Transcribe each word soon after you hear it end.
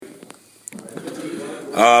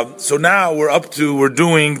So now we're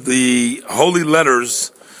doing the holy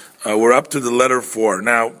letters. We're up to the letter 4.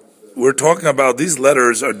 Now we're talking about these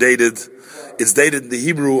letters are dated. It's dated in the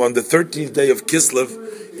Hebrew on the 13th day of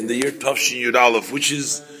Kislev in the year Tafshin Yud Aleph, which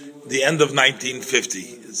is the end of 1950.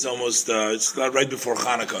 It's almost it's right before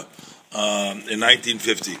Hanukkah in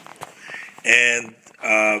 1950, and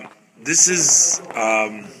this is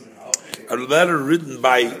a letter written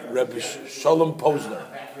by Rabbi Shalom Posner.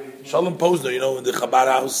 Shalom Posner, in the Chabad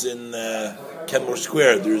house in Kenmore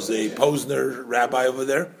Square, there's a Posner rabbi over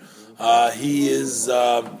there. He is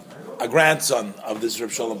a grandson of this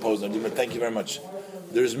Rabbi Shalom Posner. Thank you very much.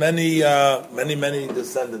 There's many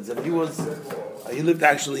descendants, and he lived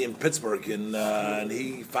actually in Pittsburgh, and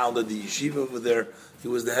he founded the yeshiva over there. He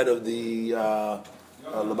was the head of the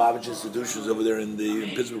Lubavitch institutions over there in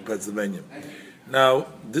Pittsburgh, Pennsylvania. Now,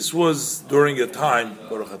 this was during a time.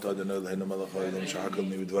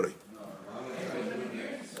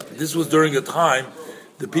 This was during a time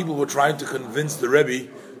the people were trying to convince the Rebbe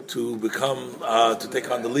to to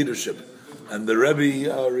take on the leadership, and the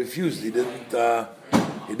Rebbe refused. He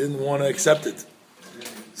didn't want to accept it.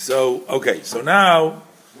 So now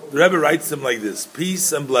the Rebbe writes them like this: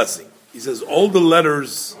 peace and blessing. He says all the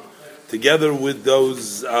letters, together with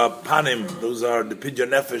those panim, those are the pidyon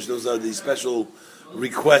nefesh, those are the special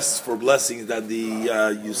requests for blessings that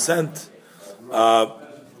you sent.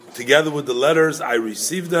 Together with the letters, I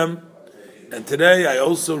received them, and today I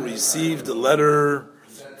also received a letter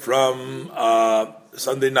from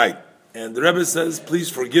Sunday night. And the Rebbe says, please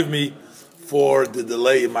forgive me for the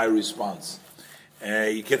delay in my response.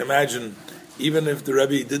 You can imagine, even if the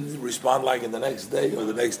Rebbe didn't respond like in the next day or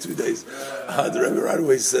the next 2 days, the Rebbe right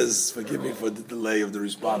away says, forgive me for the delay of the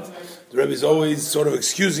response. The Rebbe is always sort of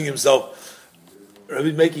excusing himself. The Rebbe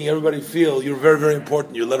is making everybody feel you're very, very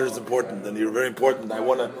important. Your letter is important, and you're very important. I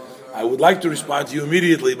would like to respond to you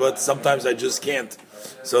immediately, but sometimes I just can't.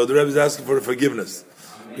 So the Rebbe is asking for forgiveness,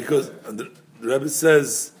 because the Rebbe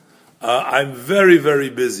says, I'm very, very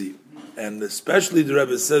busy, and especially the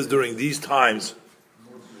Rebbe says during these times,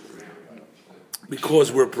 because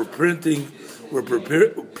we're preparing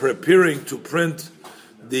to print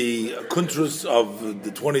the Kuntrus of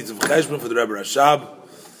the 20th of Cheshvan for the Rebbe Rashab,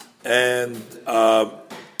 and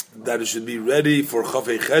that it should be ready for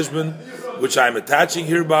Chafei Cheshvan, which I'm attaching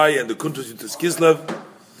hereby, and the Kuntrus Yutas Kislev,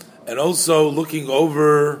 and also looking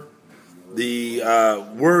over the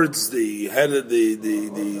words, the head of the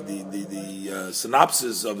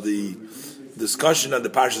synopsis of the discussion on the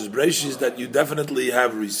Parshas Breshis that you definitely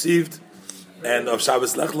have received, and of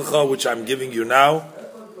Shabbos Lech Lecha, which I'm giving you now.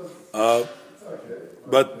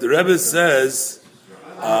 But the Rebbe says,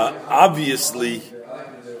 obviously,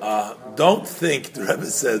 don't think, the Rebbe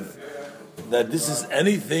said, that this is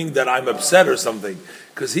anything that I'm upset or something,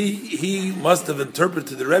 because he must have interpreted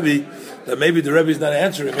to the Rebbe that maybe the Rebbe is not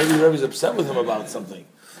answering, maybe the Rebbe is upset with him about something.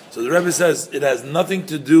 So the Rebbe says it has nothing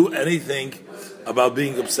to do anything about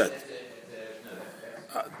being upset.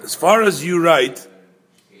 As far as you write,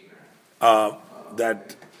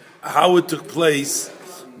 that how it took place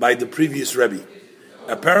by the previous Rebbe.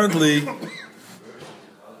 Apparently,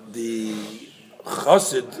 the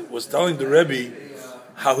Chassid was telling the Rebbe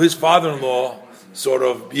how his father-in-law sort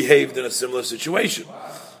of behaved in a similar situation.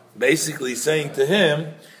 Basically saying to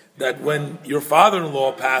him that when your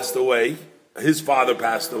father-in-law passed away, his father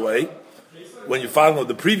passed away, when your father-in-law,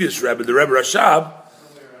 the previous Rebbe, the Rebbe Rashab,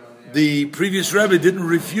 the previous Rebbe didn't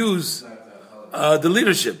refuse the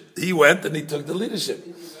leadership. He went and he took the leadership.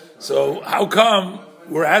 So how come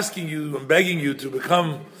we're asking you and begging you to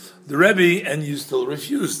become the Rebbe and you still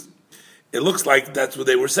refused? It looks like that's what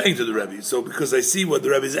they were saying to the Rebbe. So because I see what the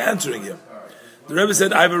Rebbe is answering him. The Rebbe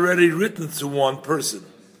said, I've already written to one person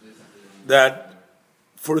that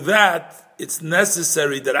for that it's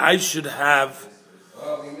necessary that I should have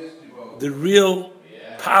the real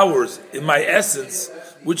powers in my essence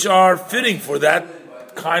which are fitting for that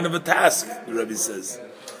kind of a task, the Rebbe says.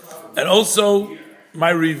 And also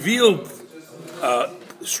my revealed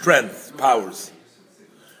strength, powers.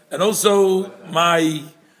 And also my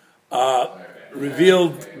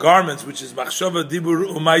revealed garments, which is machshava, dibur,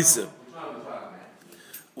 umaisa,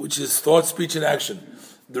 which is thought, speech, and action.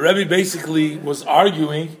 The Rebbe basically was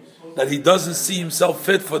arguing that he doesn't see himself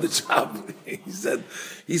fit for the job.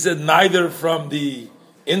 He said neither from the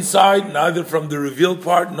inside, neither from the revealed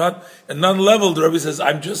part, at none level. The Rebbe says,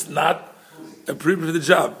 I'm just not appropriate for the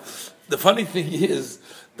job. The funny thing is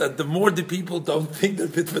that the more the people don't think they're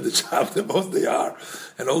fit for the job, the most they are.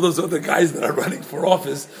 And all those other guys that are running for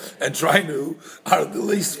office and trying to are the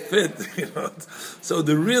least fit. So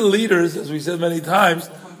the real leaders, as we said many times,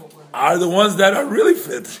 are the ones that are really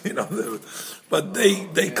fit, but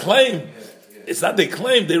they claim, it's not they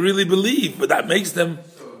claim, they really believe, but that makes them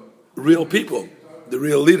real people, the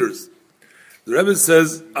real leaders. The Rebbe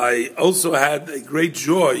says, I also had a great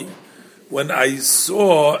joy when I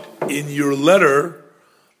saw in your letter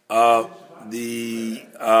the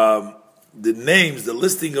names, the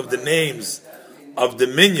listing of the names of the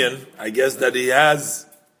minyan, I guess that you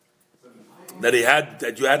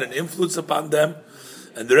had an influence upon them.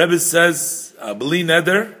 And the Rebbe says, B'li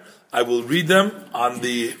neder, I will read them on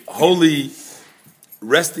the holy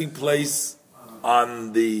resting place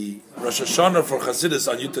on the Rosh Hashanah for Chassidus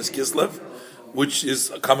on Yutas Kislev, which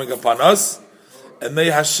is coming upon us. And may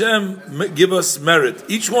Hashem give us merit,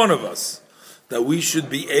 each one of us, that we should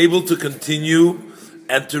be able to continue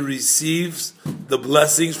and to receive the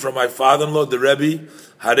blessings from my father-in-law, the Rebbe,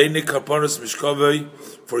 Hareini Kaparos Mishkovei,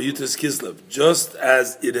 for Yutas Kislev. Just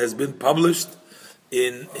as it has been published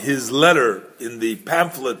in his letter, in the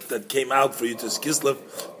pamphlet that came out for Yutas Kislev,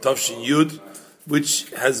 Tavshin Yud, which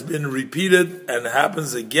has been repeated and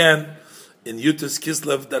happens again in Yutas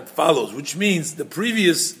Kislev that follows, which means the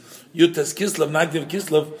previous Yutas Kislev, Nagdiv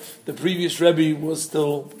Kislev, the previous Rebbe was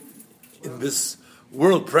still in this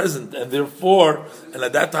world present, and therefore, and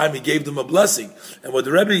at that time he gave them a blessing. And what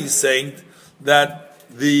the Rebbe is saying, that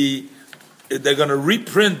they're going to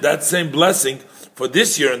reprint that same blessing for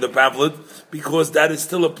this year in the pamphlet, because that is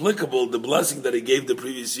still applicable. The blessing that he gave the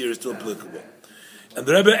previous year is still applicable. And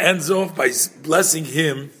the Rebbe ends off by blessing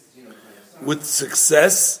him with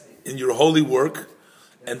success in your holy work,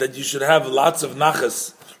 and that you should have lots of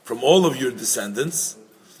nachas from all of your descendants.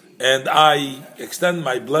 And I extend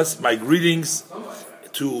my greetings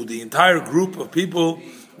to the entire group of people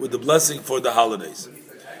with the blessing for the holidays.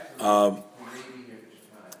 And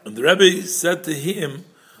the Rebbe said to him,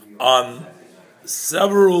 on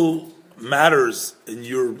several matters in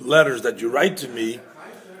your letters that you write to me,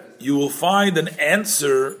 you will find an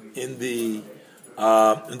answer in the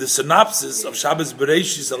synopsis of Shabbos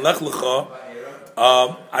Bereishis and Lech Lecha.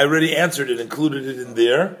 I already answered it, included it in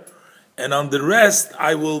there, and on the rest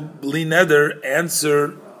I will B'li neder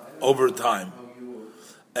answer over time.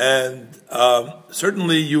 And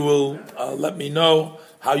certainly you will let me know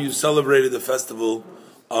how you celebrated the festival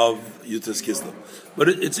of Yutas Kislev. But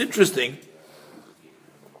it's interesting.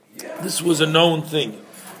 This was a known thing.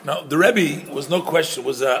 Now the Rebbe was no question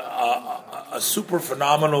was a super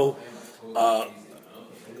phenomenal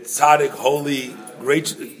tzaddik, holy,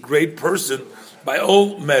 great person by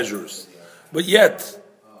all measures. But yet,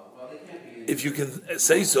 if you can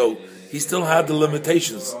say so, he still had the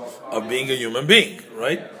limitations of being a human being,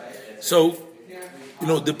 right? So,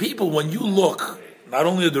 the people, when you look, not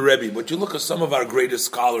only at the Rebbe, but you look at some of our greatest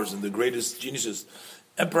scholars and the greatest geniuses,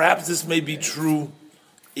 and perhaps this may be true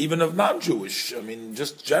even of non-Jewish,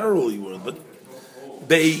 just generally, but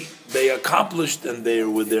they accomplished, and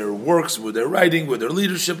with their works, with their writing, with their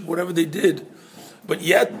leadership, whatever they did, but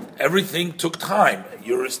yet everything took time.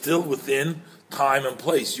 You're still within time and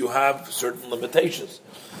place. You have certain limitations.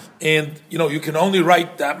 And, you can only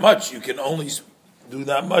write that much. You can only do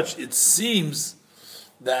that much. It seems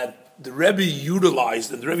that the Rebbe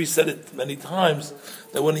utilized, and the Rebbe said it many times,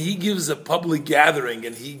 that when he gives a public gathering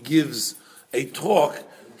and he gives a talk,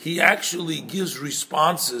 he actually gives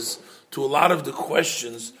responses to a lot of the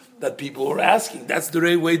questions that people were asking. That's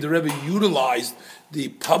the way the Rebbe utilized the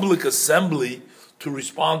public assembly to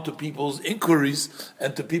respond to people's inquiries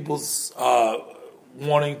and to people's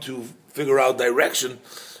wanting to figure out direction.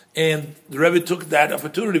 And the Rebbe took that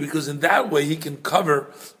opportunity because in that way he can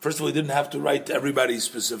cover, first of all, he didn't have to write to everybody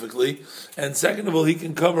specifically, and second of all, he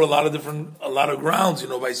can cover a lot of grounds,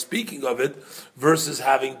 by speaking of it, versus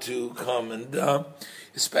having to come. And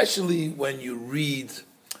especially when you read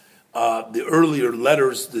the earlier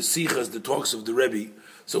letters, the sichas, the talks of the Rebbe.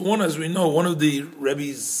 So as we know, one of the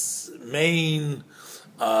Rebbe's main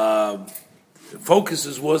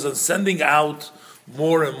focuses was on sending out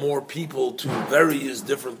more and more people to various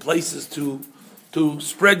different places to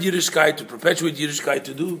spread Yiddishkeit, to perpetuate Yiddishkeit,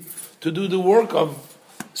 to do the work of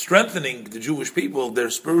strengthening the Jewish people, their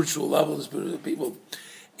spiritual level, the spiritual people.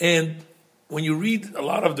 And when you read a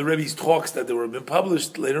lot of the Rebbe's talks that were been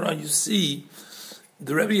published later on, you see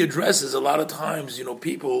the Rebbe addresses a lot of times,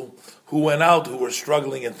 people who went out who were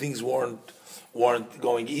struggling and things weren't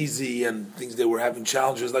going easy and things they were having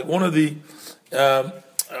challenges. Like one of the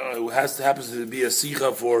happens to be a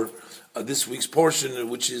sicha for this week's portion,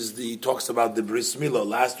 which is talks about the Bris Milah.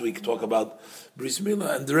 Last week talked about Bris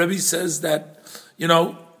Milah, and the Rebbe says that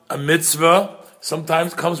a mitzvah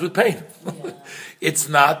sometimes comes with pain. It's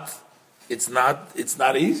not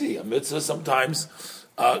easy. A mitzvah sometimes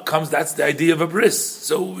that's the idea of a bris.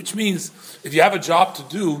 So, which means if you have a job to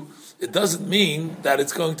do, it doesn't mean that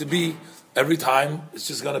it's going to be every time it's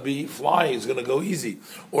just going to be flying, it's going to go easy.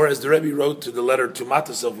 Or as the Rebbe wrote to the letter to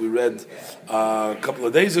Matasov we read a couple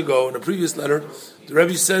of days ago in a previous letter, the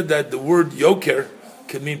Rebbe said that the word yoker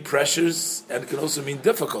can mean precious and it can also mean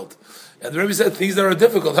difficult. And the Rebbe said things that are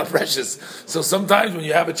difficult are precious. So sometimes when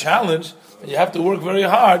you have a challenge and you have to work very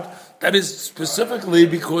hard, that is specifically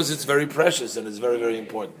because it's very precious and it's very, very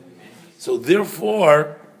important. So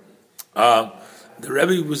therefore, the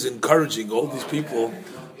Rebbe was encouraging all these people,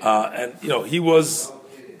 and he was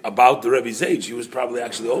about the Rebbe's age. He was probably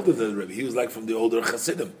actually older than the Rebbe. He was like from the older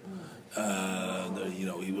Hasidim.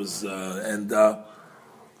 He was, while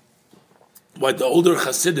the older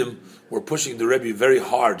Hasidim were pushing the Rebbe very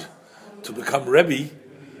hard to become Rebbe,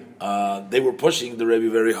 they were pushing the Rebbe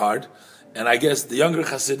very hard. And I guess the younger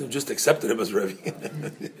Hasidim just accepted him as Rebbe.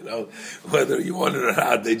 Whether you wanted it or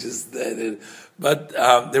not, they just did. But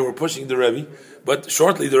they were pushing the Rebbe. But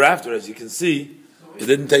shortly thereafter, as you can see, it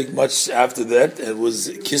didn't take much after that. It was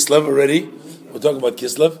Kislev already. We're talking about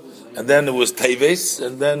Kislev. And then it was Teves,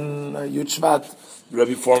 and then Yud Shvat, the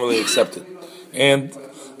Rebbe formally accepted. And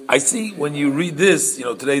I see when you read this,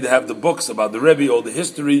 today they have the books about the Rebbe, all the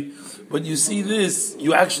history. But you see this,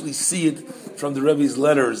 you actually see it from the Rebbe's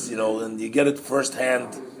letters, and you get it a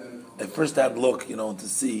first-hand look, to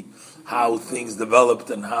see how things developed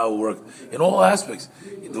and how it worked in all aspects.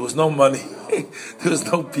 There was no money, there was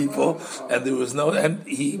no people, and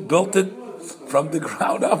he built it from the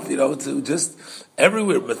ground up, to just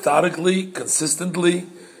everywhere, methodically, consistently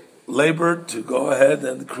labored to go ahead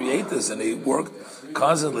and create this, and he worked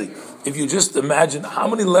constantly. If you just imagine how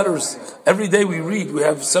many letters every day we read, we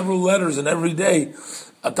have several letters, and every day,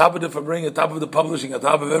 on top of the Fabring, on top of the publishing, on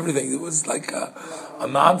top of everything, it was like a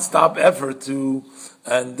non-stop effort an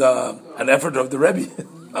effort of the Rebbe.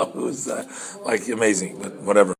 It was like amazing, but whatever.